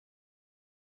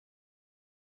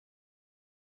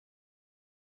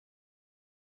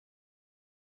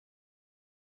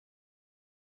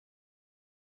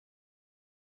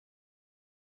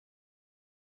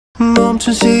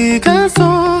멈춘 시간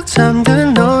속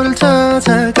잠든 너를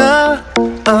찾아가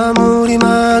아무리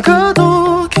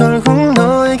막아도 결국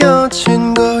너의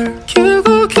곁인 걸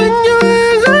결국엔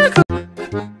여행을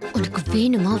உனக்கு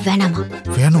வேணுமா வேணாமா?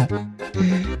 வேணும்.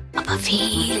 அப்ப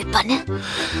ஃபீல் பண்ணு.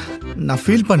 நான்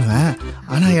ஃபீல் பண்ணுவேன்,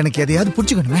 ஆனா எனக்கு எதையாவது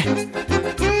புடிச்சுக்கணுமே.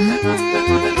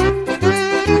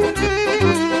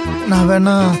 நான்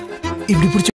வேணா இப்படி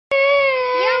புடிச்சு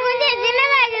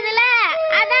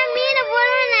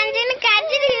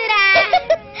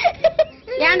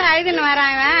ஏன்டா அழுதுன்னு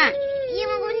வராங்க?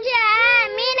 இவன் குஞ்ச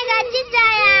மீன்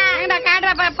கடிச்சிட்டாயா? ஏன்டா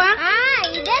காட்டுற பாப்பா?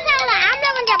 இதெல்லாம் ஒரு ஆம்பளை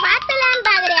குஞ்ச பார்த்தலான்னு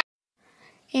பாக்குறியா?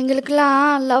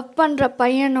 எங்களுக்கெல்லாம் லவ் பண்ணுற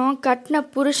பையனும் கட்டின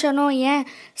புருஷனும் ஏன்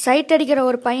சைட் அடிக்கிற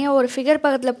ஒரு பையன் ஒரு ஃபிகர்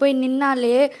பக்கத்தில் போய்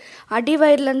நின்னாலே அடி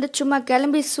வயிறுலேருந்து சும்மா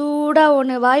கிளம்பி சூடாக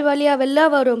ஒன்று வாய் வழியாக வெளில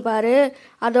வரும் பாரு.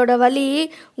 அதோட வலி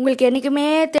உங்களுக்கு என்னைக்குமே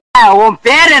உன்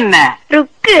பேர் என்ன?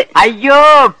 ருக்கு. ஐயோ,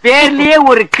 பேர்லயே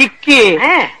ஒரு கிக்கு.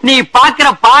 நீ பாக்குற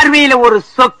பார்வையில ஒரு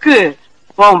சொக்கு.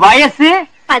 உன் வயசு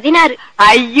 16.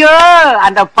 ஐயோ,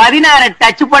 அந்த 16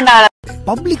 டச் பண்ணாத.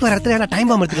 பப்ளிக் வர இடத்துல டைம்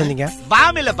பாம் எடுத்துட்டு வந்தீங்க?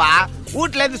 பாம் இல்லப்பா,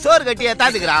 வீட்டுல இருந்து சோறு கட்டி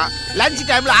ஏத்தாந்துக்கிறான். லஞ்ச்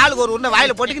டைம்ல ஆளுக்கு ஒரு உருண்டை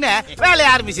வாயில போட்டுக்கின்னு வேலையை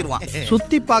ஆரம்பிச்சிருவான்.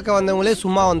 சுத்தி பார்க்க வந்தவங்களே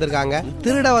சும்மா வந்திருக்காங்க.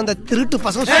 திருட வந்த திருட்டு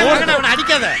பசங்க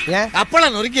அடிக்காத,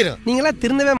 அப்பெல்லாம் நொறுக்கிடும். நீங்களா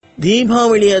திருந்தவே.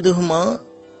 தீபாவளி அதுகுமா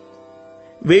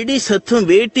வெடி சத்தம்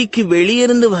வேட்டிக்கு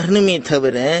வெளியிருந்து வரணுமே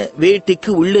தவிர வேட்டிக்கு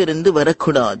உள்ள இருந்து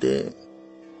வரக்கூடாது.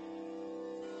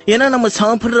 ஏன்னா நம்ம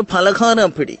சாப்பிடுற பலகாரம்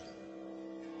அப்படி.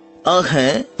 ஆக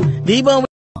தீபாவளி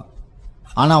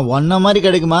ஆனா ஒன்ன மாதிரி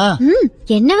கிடைக்குமா?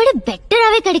 என்னை விட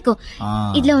பெட்டராவே கிடைக்கும்.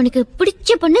 இதுல உனக்கு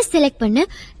பிடிச்ச பொண்ணு செலக்ட் பண்ணு,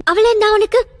 அவளை நான்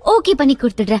உனக்கு ஓகே பண்ணி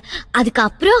கொடுத்துடுறேன்.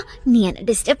 அதுக்கப்புறம் நீ என்ன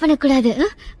டிஸ்டர்ப் பண்ணக்கூடாது.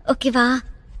 ஓகேவா?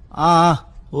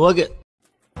 ஓகே.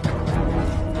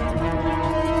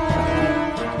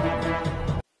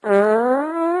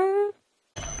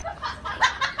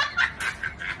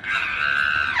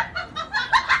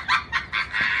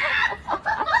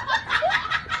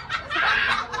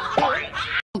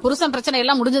 புருஷன் பிரச்சனை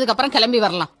எல்லாம் முடிஞ்சதுக்கு அப்புறம் கிளம்பி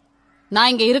வரலாம். நான்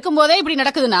இங்க இருக்கும் போதே இப்படி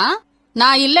நடக்குதுன்னா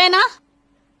நான் இல்லேனா?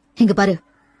 இங்க பாரு,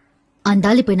 அந்த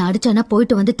ஆளு போய் நான் அடிச்சானா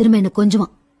போயிட்டு வந்து திரும்ப என்ன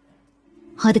கொஞ்சுவான்.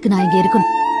 அதுக்கு நான் இங்க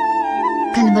இருக்கணும்.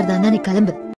 கிளம்புறதா இருந்தா நீ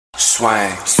கிளம்பு.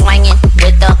 Swang, swinging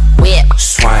with the whip.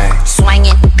 Swang,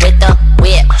 swinging with the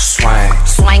whip. Swang,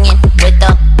 swinging with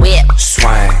the whip.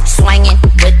 Swang, swinging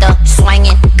with the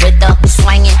swinging with the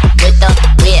swinging with the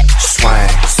whip.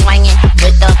 Swang, swinging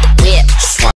with the whip.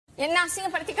 என்ன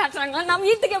அசிங்கப்படுத்தி காட்டுறாங்களா? நான்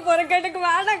வீட்டுக்கு போற கேட்டுக்கு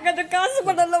வேணாங்க, காசு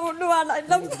படல ஒண்ணு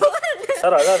வேணாம்.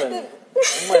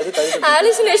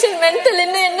 ஹாலுசினேஷன் மென்டல்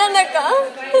என்னன்னாக்கா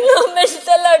நான்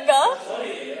மென்டலாக்கா.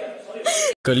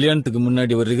 கல்யாணத்துக்கு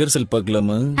முன்னாடி ஒரு ரிஹர்சல்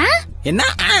பார்க்கலாமா? என்ன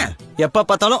எப்ப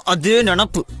பார்த்தாலும் அதே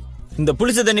நினப்பு. இந்த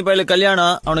புளிச்ச தண்ணி பையில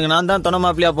கல்யாணம், அவனுக்கு நான் தான் தொண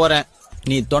மாப்பிளையா போறேன்.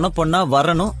 நீ தொண பொண்ணா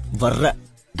வரணும், வர்ற.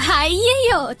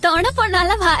 ஐயோ, தொண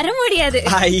பொண்ணால வர முடியாது.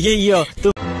 ஐயோ,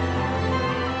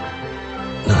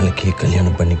 நாளைக்கு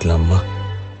கல்யாணம் பண்ணிக்கலாமா?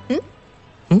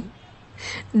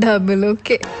 Double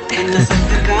okay.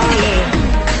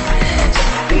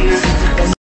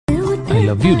 I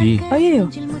love you D. ஐயோ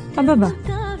அப்பா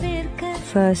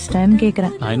ஃபர்ஸ்ட் டைம்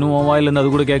கேக்குறேன். நான் இன்னும் உன் வாயில இருந்து அது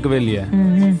கூட கேட்கவே இல்லையே.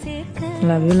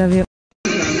 Love you love you.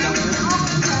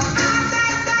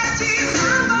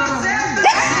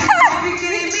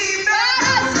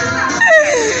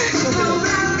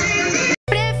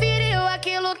 Preferiu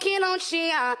aquilo que não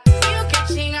tinha e o que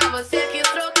tinha você quis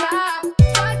trocar.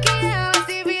 Só que ela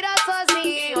se vira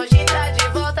sozinha e hoje tá de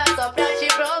volta só pra te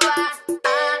provar.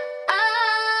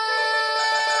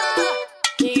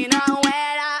 Que não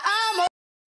era amor.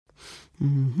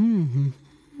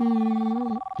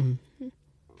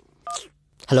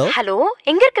 Hello hello,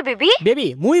 எங்க இருக்க baby? Baby,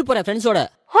 movie போற ஃப்ரெண்ட்ஸோட.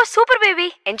 ஓ super baby,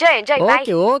 enjoy enjoy. By.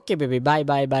 Okay okay baby, by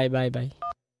by by by by.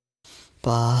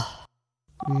 பா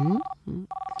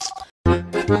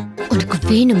உனக்கு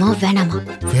வேணுமா வேணாமா?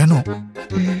 வேணும்.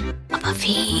 அப்ப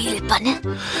ஃபீல் பண்ணு.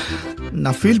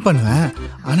 நான் ஃபீல் பண்ணுவேன்,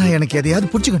 ஆனா எனக்கு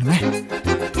எதையாவது புடிச்சுக்கணுமே.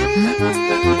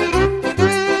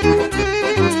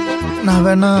 நான்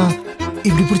வேணா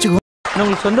இப்படி புடிச்சுக்கோ.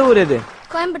 உங்களுக்கு சொந்த ஊர் எது?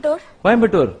 கோயம்புத்தூர்.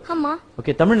 கோயம்புத்தூர். ஆமா.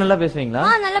 ஓகே, தமிழ் நல்லா பேசுவீங்களா?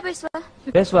 நல்லா பேசுவேன்.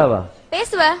 பேசுவாவா?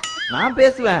 பேசுவேன். நான்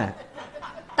பேசுவேன்.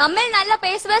 தமிழ் நல்லா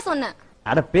பேசுவேன் சொன்னேன்.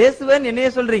 அட பேசுவேன் என்னைய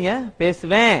சொல்றீங்க?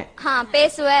 பேசுவேன்.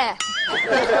 பேசுவேன்.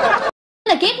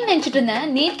 நான் கேட்க நினைச்சிட்டு இருந்தேன்.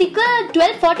 நேத்திக்கு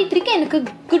 12:43 எனக்கு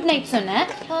குட் நைட் சொன்னேன்.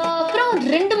 அப்புறம்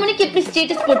 2 மணிக்கு எப்படி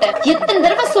ஸ்டேட்டஸ் போட்டேன்? எத்தனை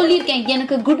தடவை சொல்லியிருக்கேன்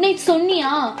எனக்கு குட் நைட்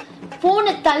சொன்னியா?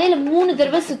 போனை தலையில 3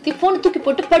 தடவை சுத்தி போனை தூக்கி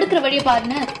போட்டு படுக்கிற வழியை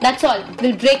பாருங்க. That's all.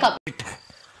 We'll break up.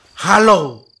 Hello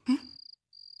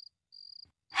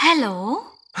hello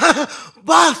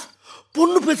boss,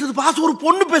 பொண்ணு பேசுது பாஸ், ஒரு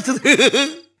பொண்ணு பேசுது.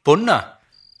 பொண்ணா?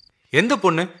 எந்த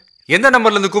பொண்ணு? எந்த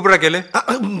நம்பர்ல இருந்து கூப்பிடுறா கேளு.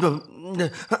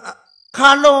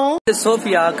 ஹலோ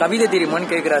சோஃபியா கவிதை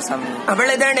தெரியுமான்னு கேக்குறா சாமி.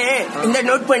 அவளதானே, இந்த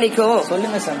நோட் பண்ணிக்கோ.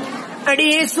 சொல்லுங்க சாமி.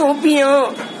 அடியே சோப்பியா,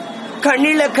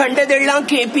 கண்ணில கண்டதெல்லாம்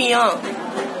கேப்பியா,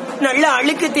 நல்ல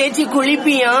அழுக்கு தேய்ச்சி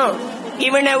குளிப்பியா,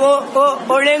 இவனை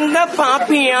ஒழுங்கா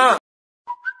பாப்பியா.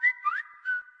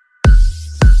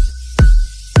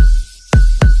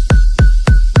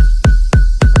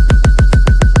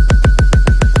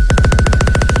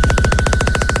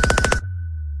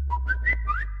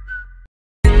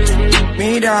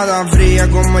 Mirada fría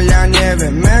como la nieve,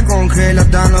 me congela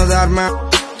hasta no dar más.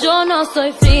 Yo no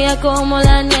soy fría como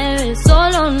la nieve,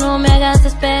 solo no me hagas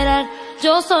esperar.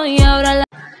 Yo soy ahora la...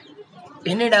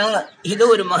 என்னடா இது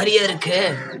ஒரு மாதிரியா இருக்கு?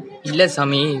 இல்ல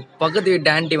சாமி, பக்கத்து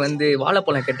வீட்டு ஆண்டி வந்து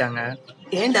வாழைப்பழம் கேட்டாங்க.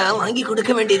 ஏண்டா வாங்கி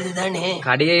கொடுக்க வேண்டியது தானே?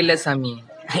 கடையே இல்ல சாமி.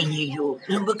 ஐயோ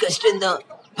ரொம்ப கஷ்டம்தான்.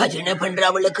 பஜனை பண்ற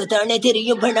அவளுக்கு தானே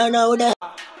தெரியும் பனானாவோட